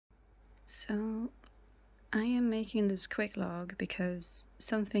So, I am making this quick log because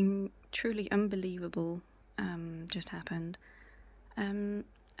something truly unbelievable just happened.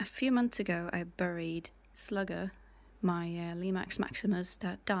 A few months ago, I buried Slugger, my Limax Maximus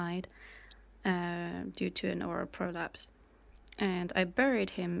that died due to an oral prolapse. And I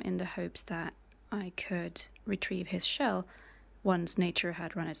buried him in the hopes that I could retrieve his shell once nature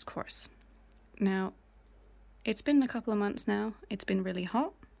had run its course. Now, it's been a couple of months now. It's been really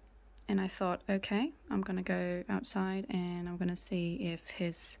hot. And I thought, okay, I'm going to go outside and I'm going to see if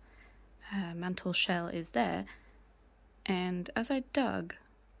his mantle shell is there. And as I dug,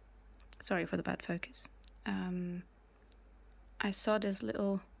 sorry for the bad focus, I saw this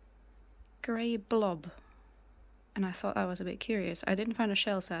little grey blob. And I thought that was a bit curious. I didn't find a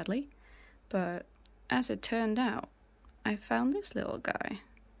shell, sadly. But as it turned out, I found this little guy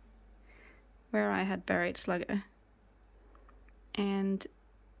where I had buried Slugger. And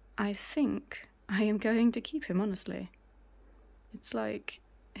I think I am going to keep him, honestly. It's like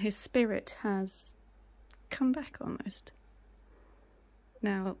his spirit has come back almost.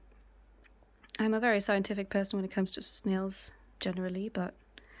 Now, I'm a very scientific person when it comes to snails generally, but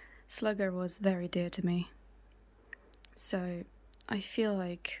Slugger was very dear to me. So I feel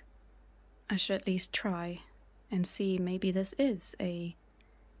like I should at least try and see maybe this is a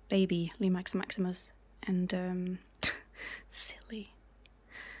baby Limax Maximus and silly.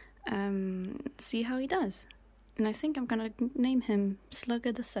 See how he does. And I think I'm gonna name him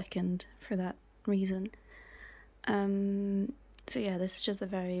Slugger the Second for that reason. So yeah, this is just a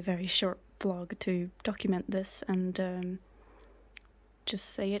very, very short vlog to document this and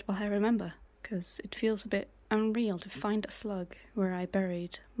just say it while I remember, because it feels a bit unreal to find a slug where I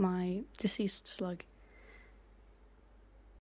buried my deceased slug.